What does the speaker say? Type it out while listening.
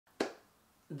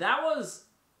That was...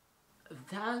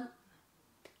 that...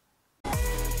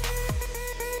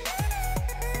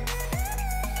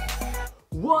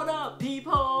 What up,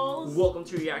 peoples? Welcome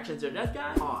to Reaction to That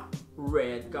Guy on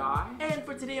Red Guy. And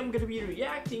for today, I'm gonna be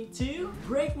reacting to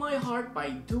Break My Heart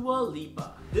by Dua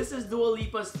Lipa. This is Dua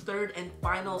Lipa's third and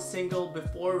final single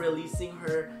before releasing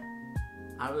her,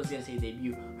 I was gonna say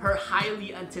debut, her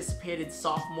highly anticipated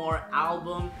sophomore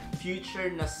album, Future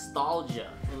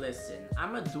Nostalgia. Listen,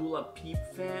 I'm a Dua Peep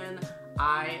fan.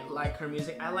 I like her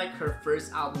music. I like her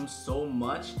first album so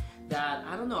much that,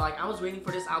 I don't know, like I was waiting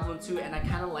for this album too, and I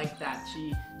kind of like that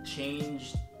she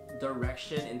changed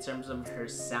direction in terms of her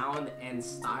sound and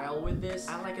style with this.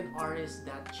 I like an artist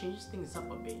that changes things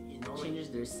up a bit, you know? Changes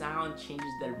their sound,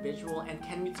 changes their visual, and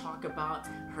can we talk about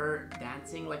her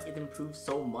dancing? Like, it improved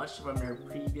so much from her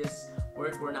previous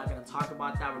work. We're not gonna talk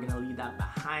about that. We're gonna leave that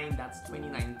behind. That's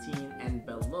 2019 and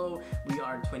below. We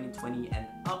are 2020 and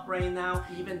up right now.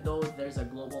 Even though there's a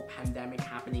global pandemic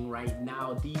happening right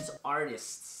now, these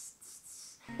artists,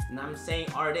 and I'm saying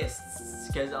artists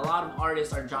because a lot of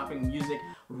artists are dropping music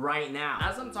right now.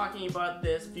 As I'm talking about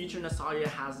this, Future Nostalgia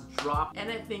has dropped, and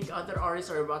I think other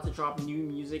artists are about to drop new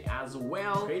music as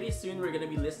well. Pretty soon we're gonna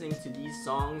be listening to these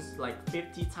songs like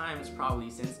 50 times probably,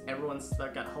 since everyone's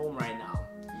stuck at home right now,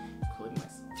 including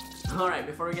myself. Alright,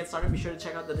 before we get started, be sure to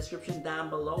check out the description down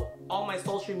below. All my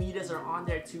social medias are on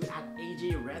there too, at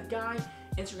AJRedGuy.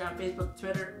 Instagram, Facebook,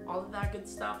 Twitter, all of that good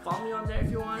stuff. Follow me on there if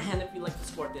you want. And if you'd like to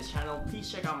support this channel, please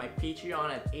check out my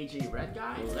Patreon at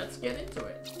AJRedGuy. Let's get into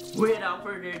it. Without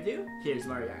further ado, here's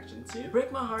my reaction to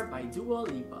Break My Heart by Dua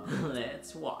Lipa.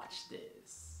 Let's watch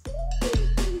this.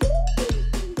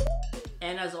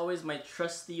 And as always, my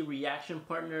trusty reaction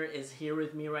partner is here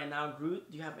with me right now. Groot,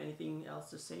 do you have anything else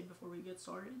to say before we get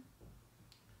started?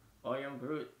 Oh, young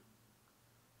Groot.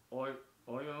 Oh,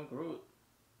 young Groot.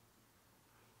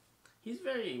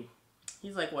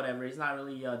 He's like whatever, he's not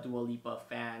really a Dua Lipa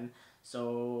fan.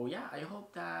 So yeah, I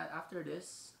hope that after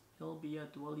this, he'll be a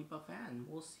Dua Lipa fan.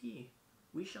 We'll see.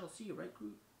 We shall see, right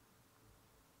Groot?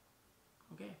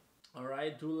 Okay.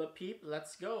 Alright, Dua Peep,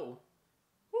 let's go.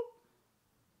 Whoop.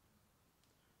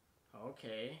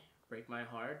 Okay, Break My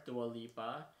Heart, Dua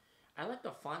Lipa. I like the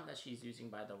font that she's using,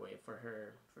 by the way, for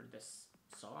this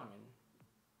song.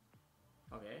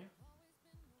 And okay.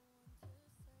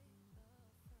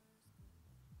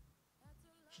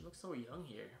 She looks so young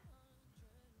here.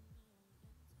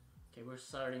 Okay, we're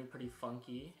starting pretty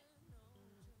funky.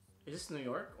 Is this New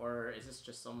York or is this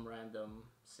just some random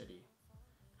city?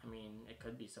 I mean, it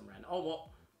could be some random. Oh,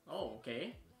 well. Oh,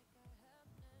 okay.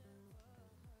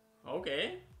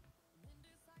 Okay.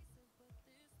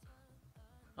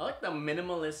 I like the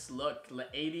minimalist look, the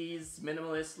 80s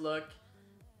minimalist look.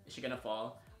 Is she gonna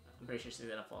fall? I'm pretty sure she's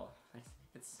gonna fall.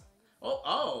 It's.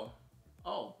 Oh.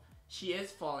 She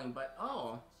is falling, but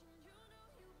oh.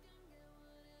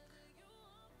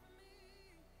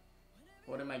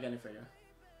 What am I gonna figure?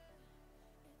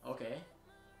 Okay.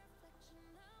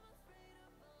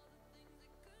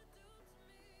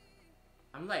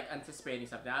 I'm like anticipating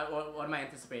something. What am I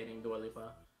anticipating, Dua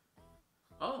Lipa?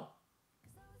 Oh.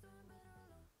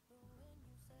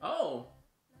 Oh.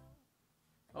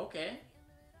 Okay.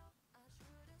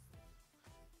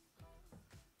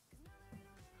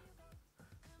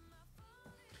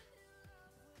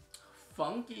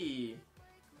 Funky.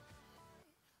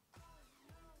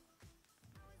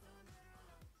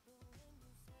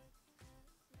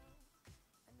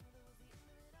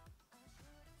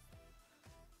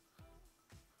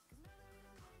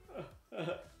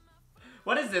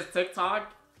 What is this,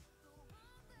 TikTok?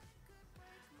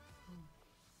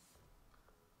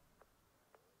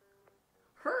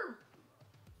 Her.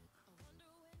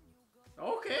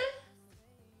 Okay.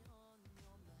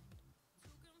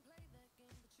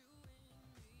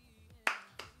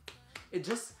 It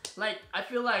just, like, I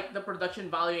feel like the production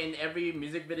value in every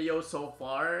music video so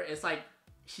far is like,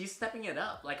 she's stepping it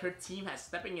up. Like, her team has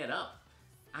stepping it up.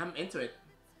 I'm into it.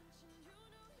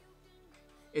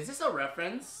 Is this a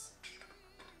reference?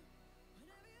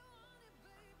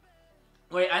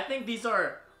 Wait, I think these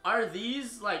are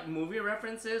these like movie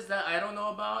references that I don't know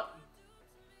about?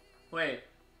 Wait.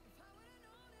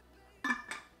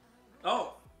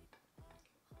 Oh.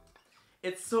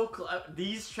 It's so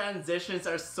these transitions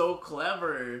are so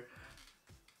clever.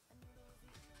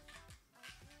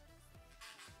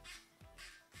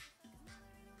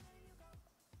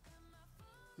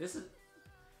 This is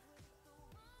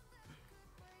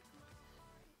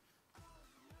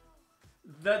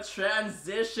the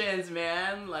transitions,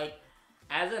 man. Like,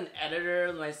 as an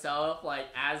editor myself, like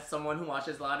as someone who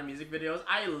watches a lot of music videos,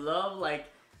 I love like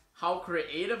how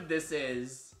creative this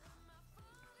is.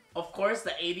 Of course,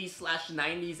 the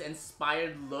 80s/90s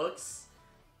inspired looks,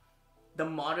 the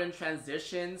modern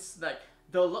transitions, like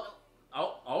the look.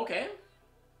 Oh, okay.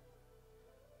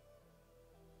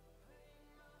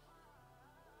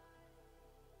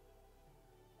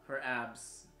 Her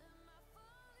abs.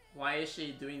 Why is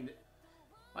she doing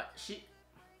what? She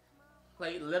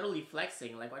like literally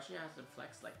flexing. Like, why she has to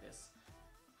flex like this?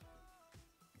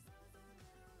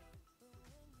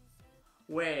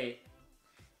 Wait,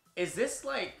 is this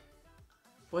like,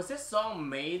 was this song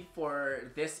made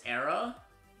for this era?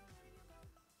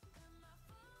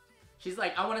 She's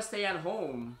like, I want to stay at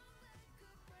home.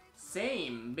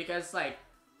 Same, because like,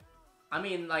 I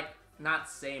mean, like, not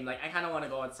same, like, I kind of want to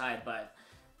go outside, but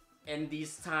in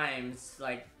these times,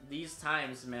 like, these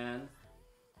times, man.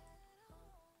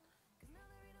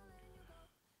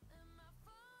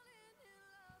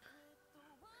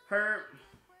 Her...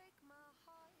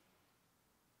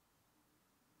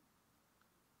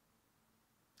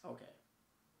 Okay.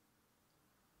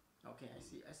 Okay, I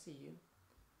see you.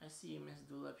 I see you, Miss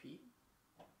Dula Peep.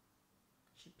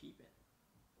 She peeping.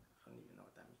 I don't even know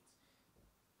what that means.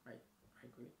 Right,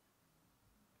 right, great.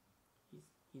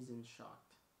 He's in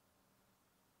shocked.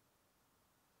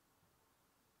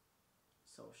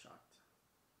 So shocked.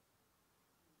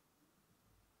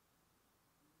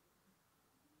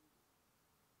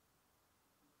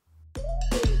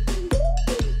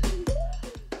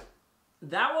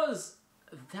 That was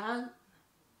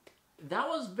that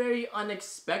was very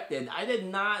unexpected. I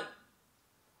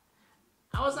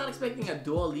was not expecting a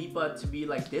Dua Lipa to be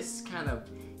like this kind of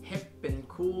hip and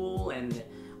cool and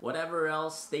whatever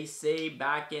else they say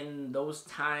back in those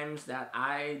times that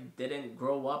I didn't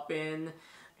grow up in.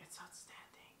 It's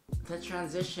outstanding. The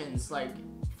transitions, like,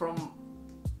 from,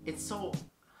 it's so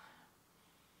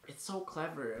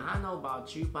clever. I don't know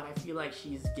about you, but I feel like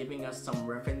she's giving us some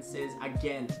references,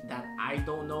 again, that I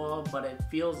don't know of, but it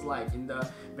feels like in the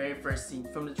very first scene,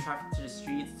 from the traffic to the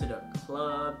streets, to the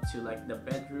club, to like the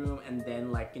bedroom, and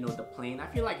then like, you know, the plane. I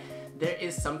feel like there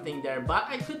is something there, but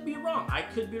I could be wrong. I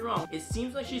could be wrong. It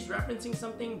seems like she's referencing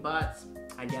something, but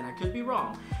again, I could be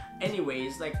wrong.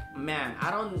 Anyways, like, man,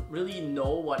 I don't really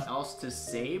know what else to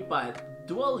say, but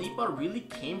Dua Lipa really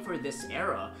came for this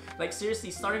era. Like,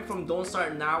 seriously, starting from Don't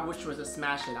Start Now, which was a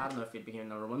smash hit. I don't know if it became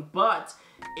number one, but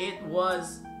it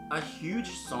was a huge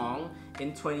song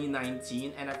in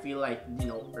 2019, and I feel like, you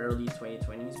know, early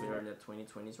 2020s, we're in the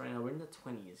 2020s right now. We're in the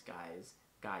 20s, guys.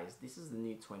 Guys, this is the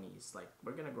new 20s. Like,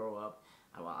 we're gonna grow up.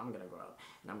 Well, I'm gonna grow up,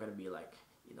 and I'm gonna be like,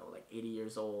 you know, like 80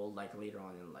 years old, like later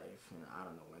on in life. You know, I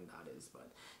don't know when that is, but,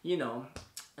 you know,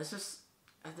 it's just,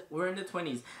 we're in the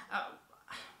 20s.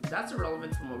 That's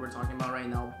irrelevant from what we're talking about right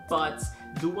now, but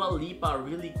Dua Lipa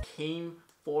really came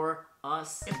for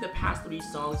us. If the past 3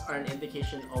 songs are an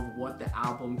indication of what the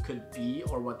album could be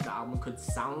or what the album could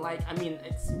sound like, I mean,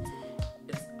 it's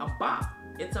a bop.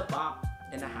 It's a bop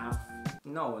and a half.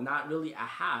 No, not really a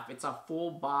half. It's a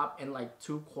full bop and like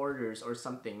 2/4 or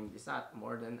something. Is that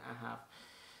more than a half?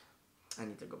 I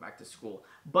need to go back to school.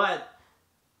 But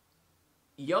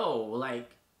yo,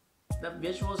 like, the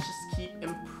visuals just keep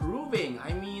improving.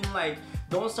 I mean, like,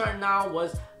 Don't Start Now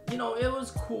was, you know, it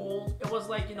was cool. It was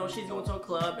like, you know, she's going to a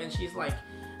club and she's like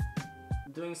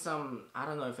doing some, I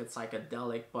don't know if it's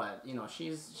psychedelic, but, you know,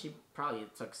 she probably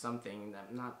took something.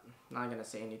 that not gonna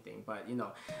say anything, but, you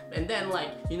know. And then, like,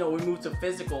 you know, we move to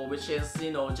Physical, which is,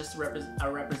 you know, just a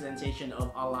representation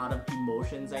of a lot of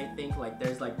emotions. I think, like,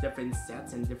 there's like different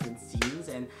sets and different scenes,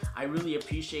 and I really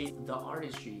appreciate the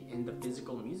artistry in the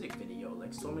Physical music video.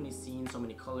 Like, so many scenes, so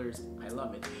many colors. I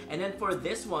love it. And then for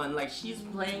this one, like, she's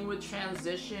playing with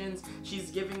transitions.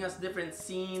 She's giving us different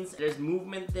scenes. There's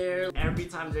movement there. Every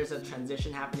time there's a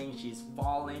transition happening, she's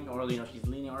falling, or, you know, she's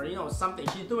leaning, or, you know, something.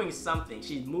 She's doing something.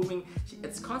 She's moving.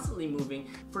 It's constantly moving.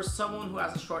 For someone who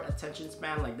has a short attention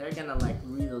span, like, they're gonna like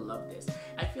really love this.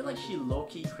 I feel like she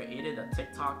low-key created a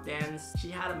TikTok dance.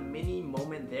 She had a mini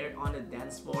moment there on the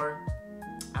dance floor.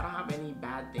 I don't have any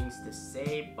bad things to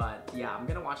say, but yeah, I'm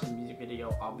gonna watch the music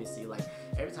video. Obviously, like,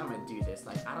 every time I do this,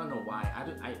 like, I don't know why.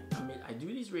 I do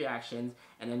these reactions,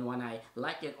 and then when I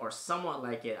like it or somewhat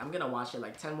like it, I'm gonna watch it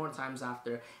like 10 more times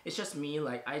after. It's just me.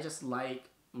 Like, I just like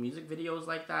music videos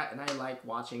like that, and I like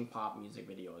watching pop music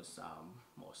videos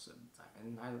most of the time.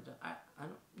 And I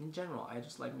don't, in general, I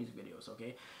just like music videos.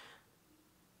 Okay.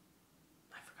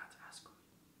 I forgot to ask.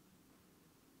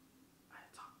 I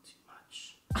talk too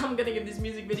much. I'm gonna give this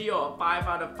music video a 5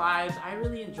 out of 5. I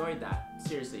really enjoyed that.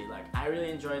 Seriously, like, I really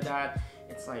enjoyed that.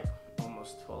 It's like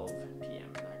almost 12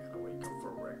 p.m. and I gotta wake up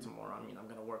for work tomorrow. I mean, I'm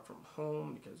gonna work from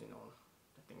home because, you know,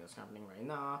 the thing that's happening right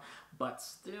now. But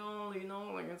still, you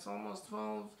know, like, it's almost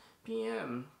 12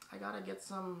 p.m. I gotta get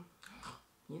some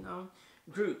you know.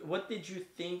 Groot, what did you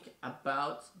think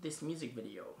about this music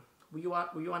video? We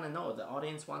want to know. The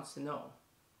audience wants to know.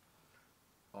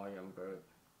 I am Groot.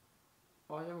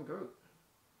 I am Groot.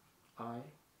 I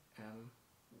am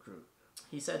Groot.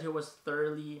 He said he was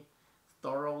thoroughly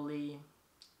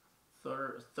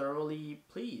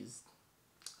pleased.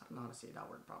 I don't know how to say that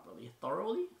word properly.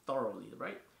 Thoroughly,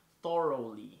 right?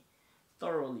 Thoroughly.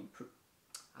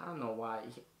 I don't know why.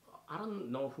 I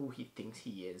don't know who he thinks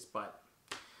he is, but.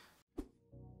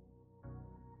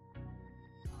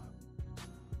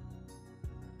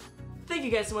 Thank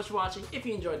you guys so much for watching. If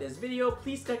you enjoyed this video,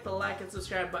 please click the like and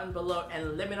subscribe button below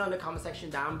and let me know in the comment section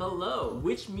down below.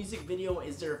 Which music video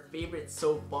is your favorite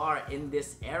so far in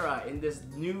this era, in this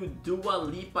new Dua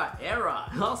Lipa era?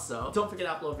 Also, don't forget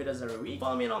to upload videos every week.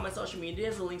 Follow me on all my social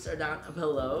medias. The links are down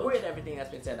below. With everything that's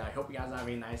been said, I hope you guys are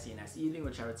having a nice evening,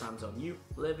 whichever time zone you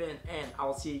live in. And I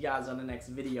will see you guys on the next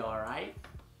video, alright?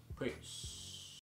 Peace.